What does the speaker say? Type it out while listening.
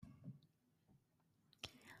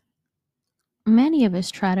Many of us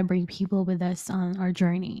try to bring people with us on our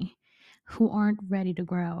journey who aren't ready to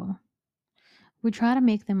grow. We try to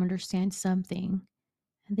make them understand something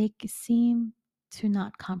they seem to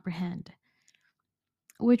not comprehend.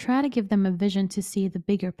 We try to give them a vision to see the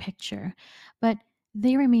bigger picture, but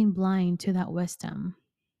they remain blind to that wisdom.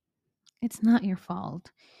 It's not your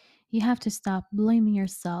fault. You have to stop blaming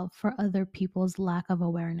yourself for other people's lack of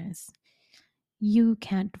awareness. You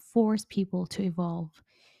can't force people to evolve.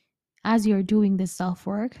 As you're doing this self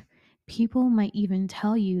work, people might even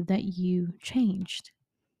tell you that you changed.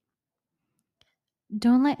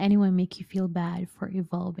 Don't let anyone make you feel bad for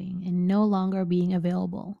evolving and no longer being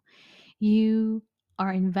available. You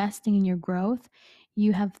are investing in your growth.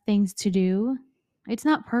 You have things to do. It's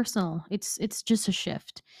not personal. It's just a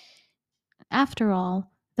shift. After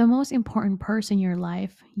all, the most important person in your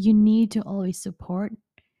life you need to always support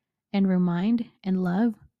and remind and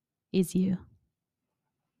love is you.